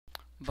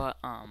But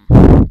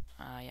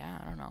yeah,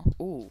 I don't know.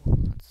 Ooh,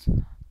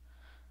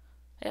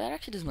 yeah, that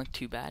actually doesn't look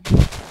too bad.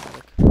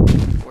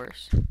 Look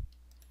worse.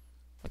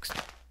 Looks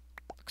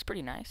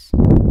pretty nice. I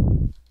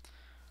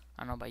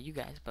don't know about you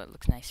guys, but it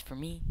looks nice for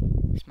me.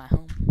 It's my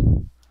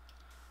home.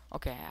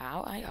 Okay,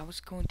 I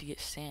was going to get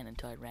sand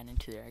until I ran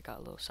into there. I got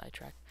a little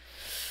sidetracked.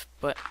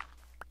 But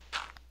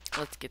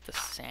let's get the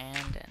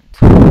sand and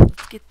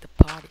let's get the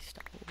potty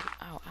stuff.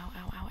 Ow, ow,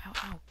 ow, ow, ow,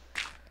 ow.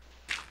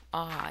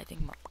 Ah, I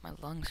think my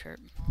lungs hurt.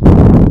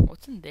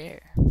 What's in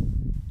there?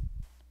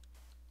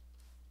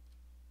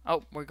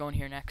 Oh, we're going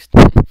here next.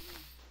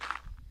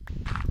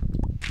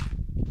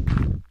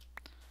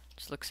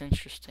 Just looks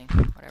interesting.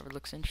 Whatever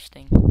looks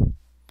interesting.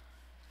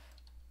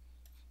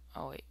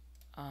 Oh wait.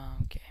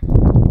 Okay.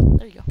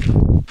 There you go.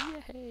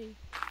 Yay!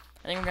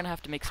 I think we're gonna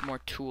have to make some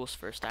more tools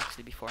first,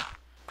 actually, before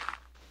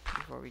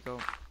we go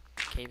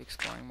cave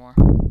exploring more.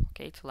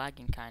 Okay, it's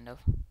lagging kind of.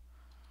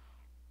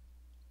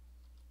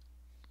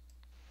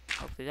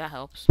 Hopefully that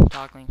helps.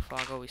 Toggling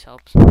fog always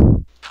helps.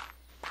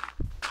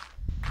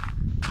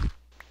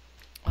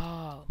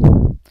 Oh,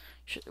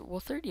 will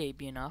 38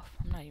 be enough?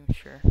 I'm not even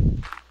sure.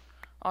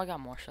 Oh, I got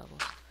more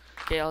shovels.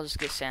 Okay, I'll just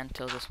get sand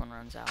until this one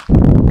runs out.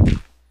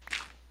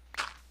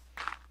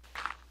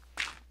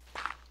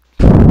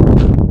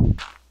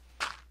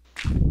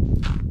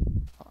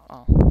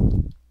 Oh.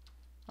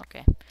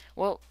 Okay.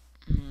 Well,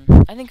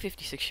 I think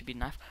 56 should be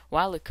enough.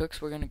 While it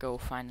cooks, we're gonna go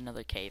find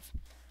another cave.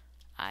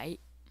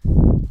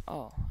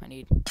 Oh, I'm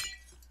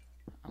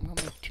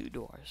gonna make 2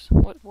 doors.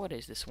 What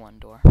is this one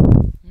door?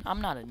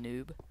 I'm not a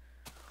noob.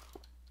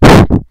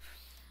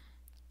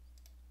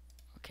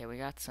 Okay, we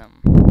got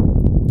some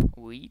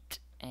wheat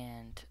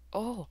and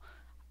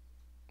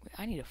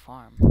I need a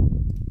farm,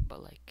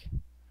 but like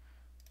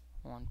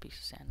 1 piece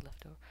of sand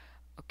left over.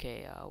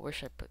 Okay, where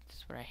should I put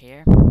this? Right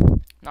here?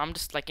 No, I'm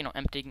just like,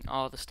 emptying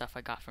all the stuff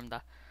I got from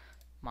the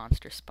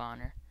monster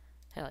spawner.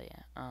 Hell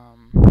yeah.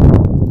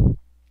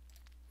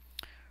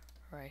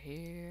 Right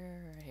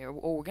here, right here.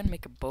 Oh, we're gonna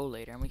make a bow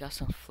later, and we got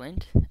some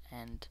flint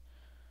and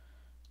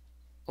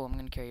I'm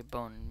gonna carry a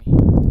bone in me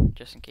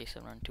just in case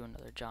I run into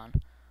another John.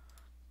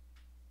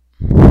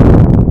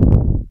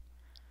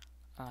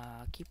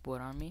 Keep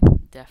wood on me.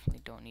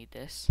 Definitely don't need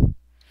this.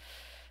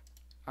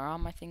 Are all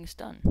my things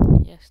done?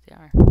 Yes, they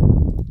are.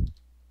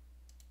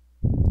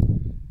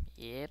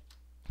 Yep.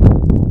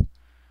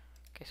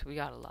 Okay, so we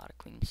got a lot of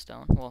clean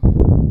stone. Well,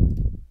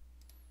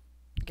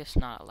 I guess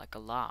not like a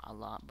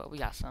lot, but we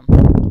got some.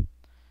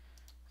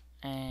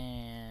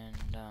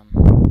 And,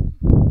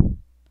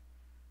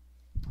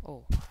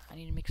 oh, I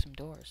need to make some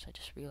doors. I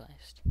just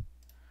realized.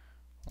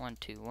 1,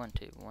 2, 1,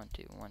 2, 1,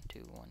 2, 1, 2,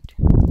 1,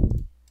 2.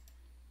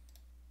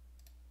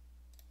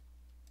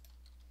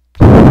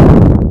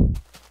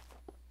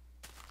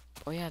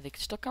 Oh yeah, they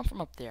could still come from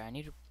up there. I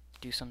need to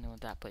do something with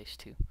that place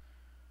too.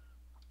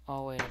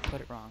 Oh wait, I put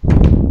it wrong.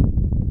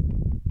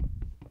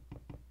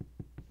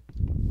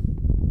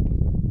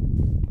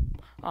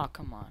 Oh,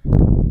 come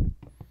on.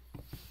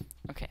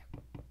 Okay.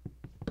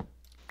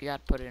 We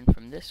gotta put it in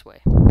from this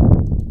way.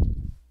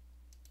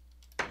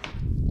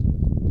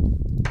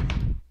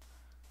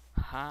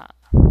 Aha.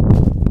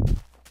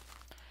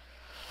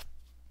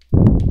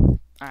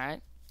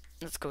 Alright,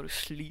 let's go to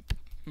sleep.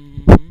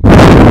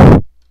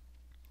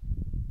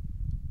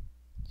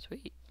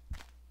 Sweet.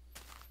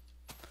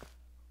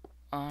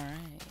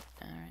 Alright.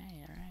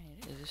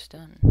 Is this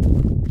done?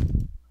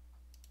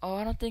 Oh,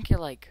 I don't think it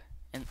like...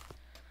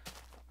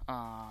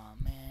 Aw,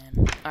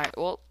 man. Alright,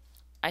 well,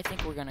 I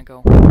think we're gonna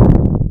go...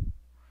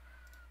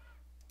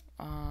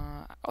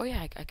 Oh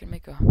yeah, I can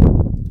make a...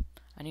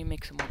 I need to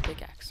make some more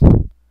pickaxe.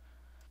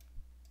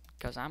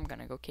 Because I'm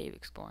gonna go cave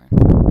exploring.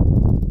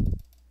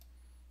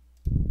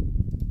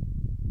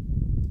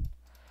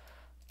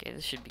 Okay,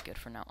 this should be good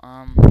for now.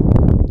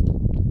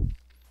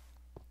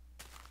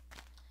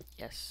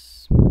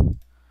 Yes.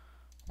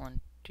 1,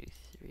 2,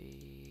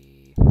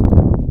 3.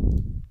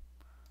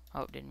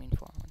 Oh, didn't mean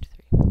 4. 1, 2,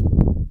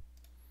 3.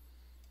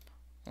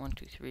 1,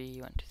 2,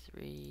 3. 1, 2,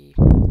 3.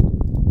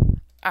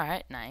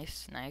 Alright,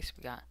 nice.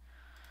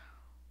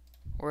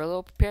 We're a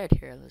little prepared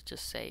here, let's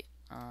just say.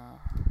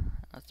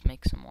 Let's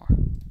make some more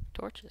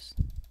torches.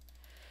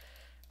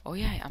 Oh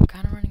yeah, I'm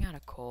kind of running out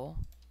of coal.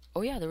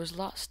 Oh yeah, there was a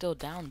lot still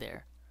down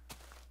there.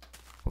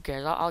 Who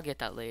cares? I'll get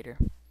that later.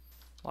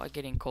 Why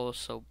getting coal is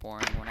so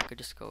boring when I could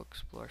just go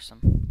explore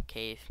some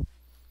cave.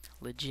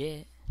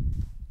 Legit.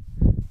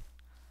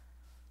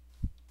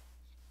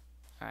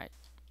 Alright.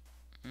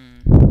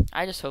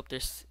 I just hope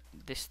this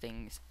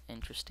thing's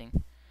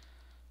interesting.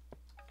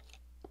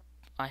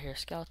 I hear a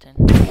skeleton.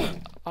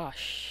 Oh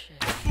shit.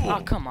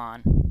 Oh, come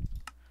on.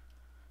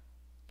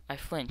 I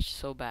flinched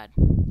so bad.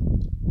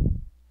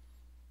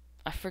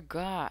 I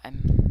forgot.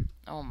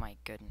 Oh my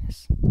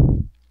goodness.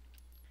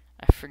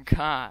 I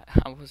forgot.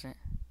 I wasn't.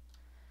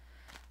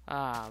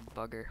 Ah,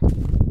 bugger.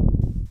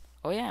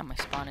 Oh yeah, my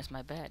spawn is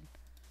my bed.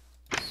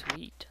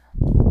 Sweet.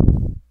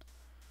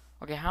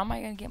 Okay, how am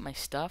I gonna get my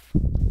stuff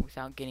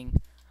without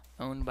getting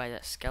owned by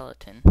that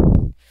skeleton?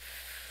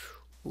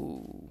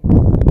 Ooh.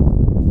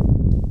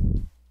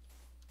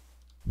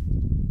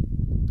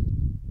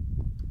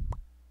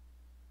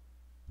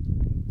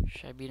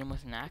 Should I beat him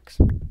with an axe?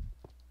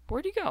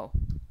 Where'd he go?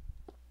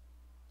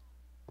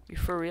 You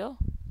for real?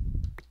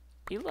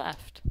 He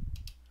left.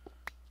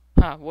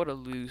 Ha, what a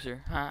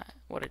loser. Ha,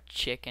 what a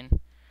chicken.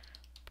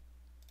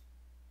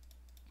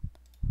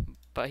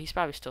 But he's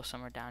probably still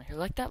somewhere down here.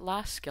 Like that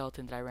last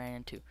skeleton that I ran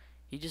into.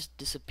 He just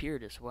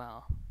disappeared as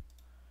well.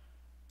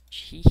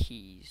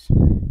 Jeez.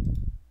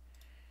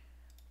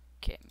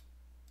 Okay.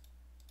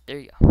 There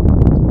you go.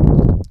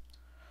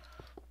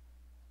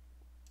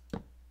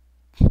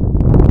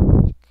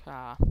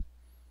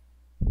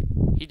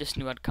 He just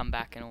knew I'd come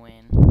back and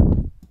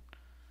win.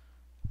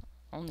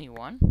 Only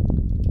one?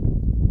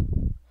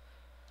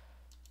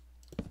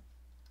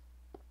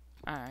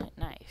 Alright,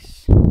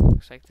 nice.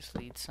 Looks like this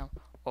leads some...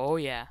 Oh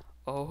yeah.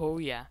 Oh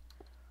yeah.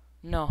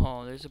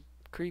 No, there's a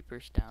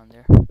creepers down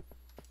there.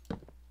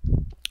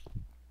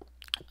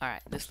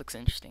 Alright, this looks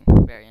interesting.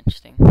 Very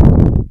interesting. Oh,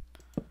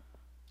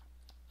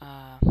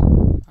 I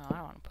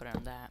don't want to put it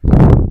on that.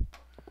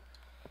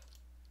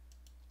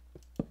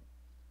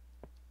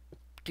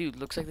 Dude,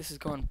 looks like this is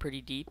going pretty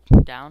deep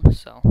down,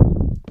 so...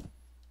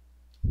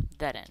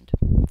 Dead end.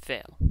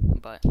 Fail.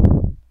 But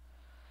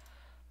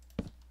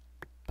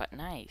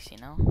nice, you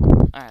know?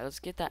 Alright, let's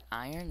get that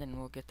iron, then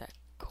we'll get that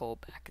coal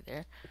back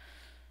there.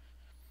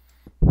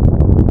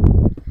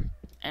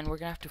 And we're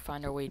gonna have to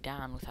find our way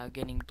down without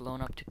getting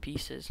blown up to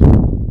pieces.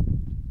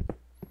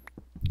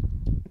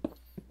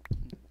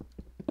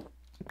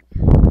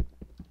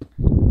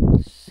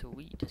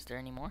 Sweet. Is there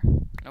any more?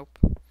 Nope.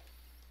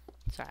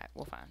 It's alright,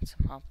 we'll find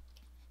some.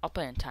 I'll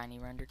play in tiny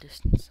render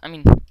distance. I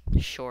mean,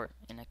 short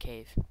in a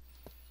cave.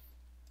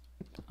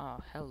 Oh,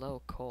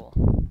 hello,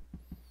 coal.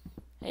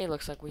 Hey,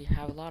 looks like we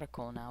have a lot of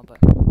coal now, but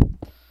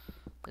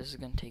this is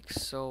gonna take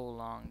so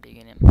long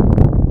digging him.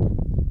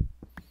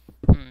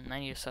 I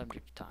need a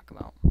subject to talk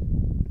about.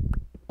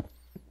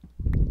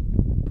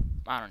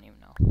 I don't even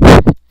know.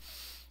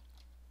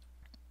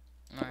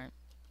 Alright,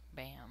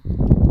 bam.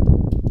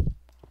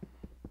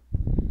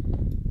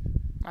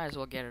 Might as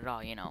well get it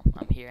all, you know.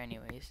 I'm here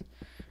anyways.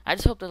 I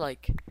just hope that,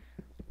 like,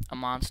 a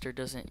monster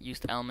doesn't use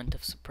the element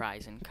of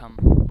surprise and come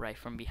right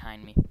from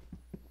behind me.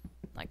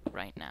 Like,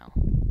 right now.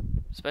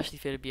 Especially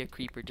if it'd be a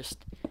creeper,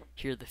 just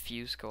hear the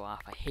fuse go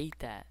off. I hate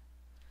that.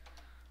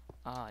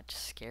 Oh, it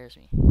just scares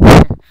me.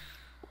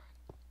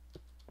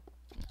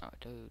 Oh,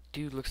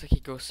 dude, looks like he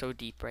goes so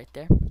deep right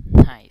there.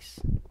 Nice.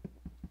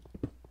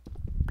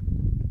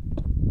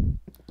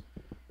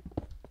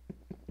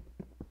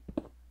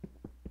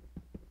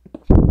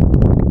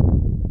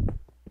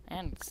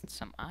 And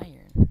some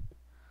iron.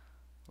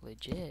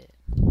 Legit.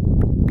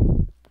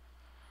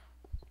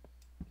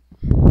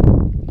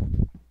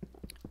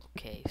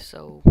 Okay,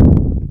 so...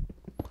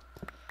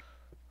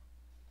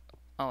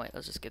 Oh wait,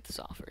 let's just get this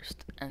off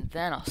first. And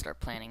then I'll start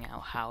planning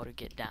out how to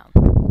get down.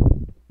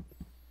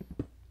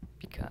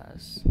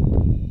 Because...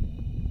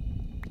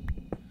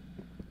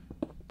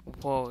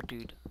 Whoa,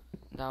 dude.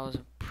 That was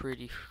a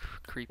pretty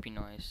creepy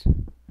noise.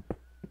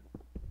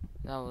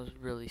 That was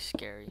really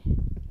scary.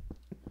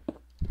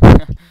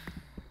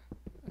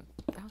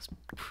 That was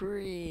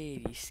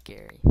pretty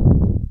scary.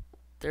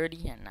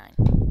 30 and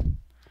 9.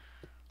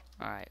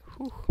 Alright,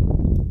 whew.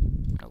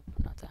 Nope,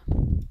 not that.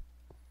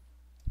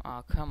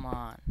 Oh, come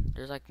on.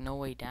 There's like no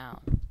way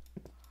down.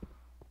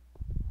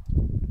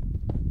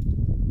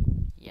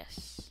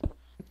 Yes.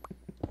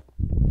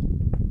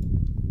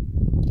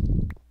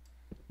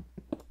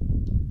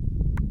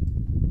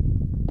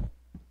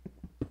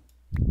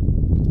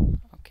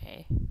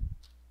 Okay.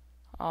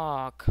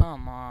 Oh,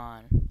 come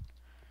on.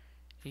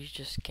 He's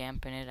just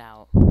camping it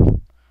out.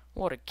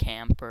 What a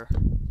camper.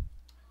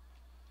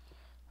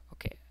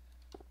 Okay.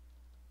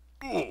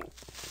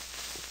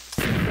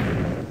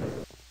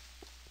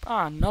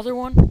 Ah, another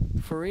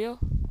one? For real?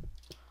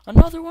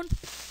 Another one?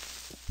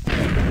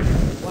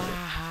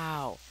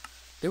 Wow.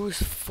 There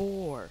was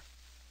 4.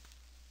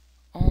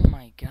 Oh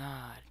my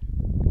god.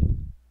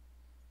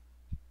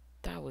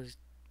 That was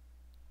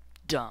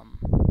dumb.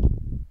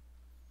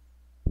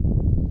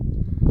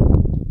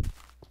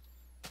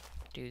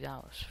 Dude,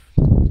 that was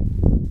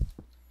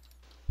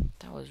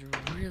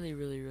really,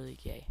 really, really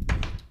gay.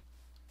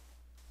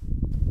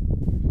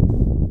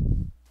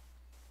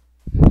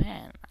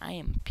 Man, I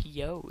am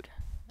PO'd,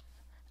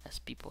 as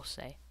people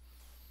say.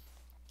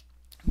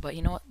 But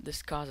you know what?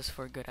 This causes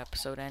for a good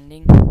episode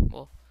ending.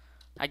 Well,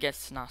 I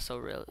guess not so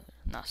good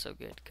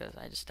because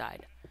I just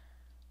died.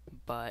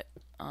 But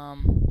I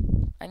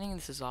think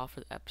this is all for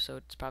the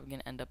episode. It's probably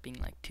gonna end up being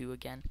like 2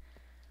 again.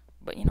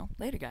 But you know,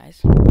 later,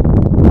 guys.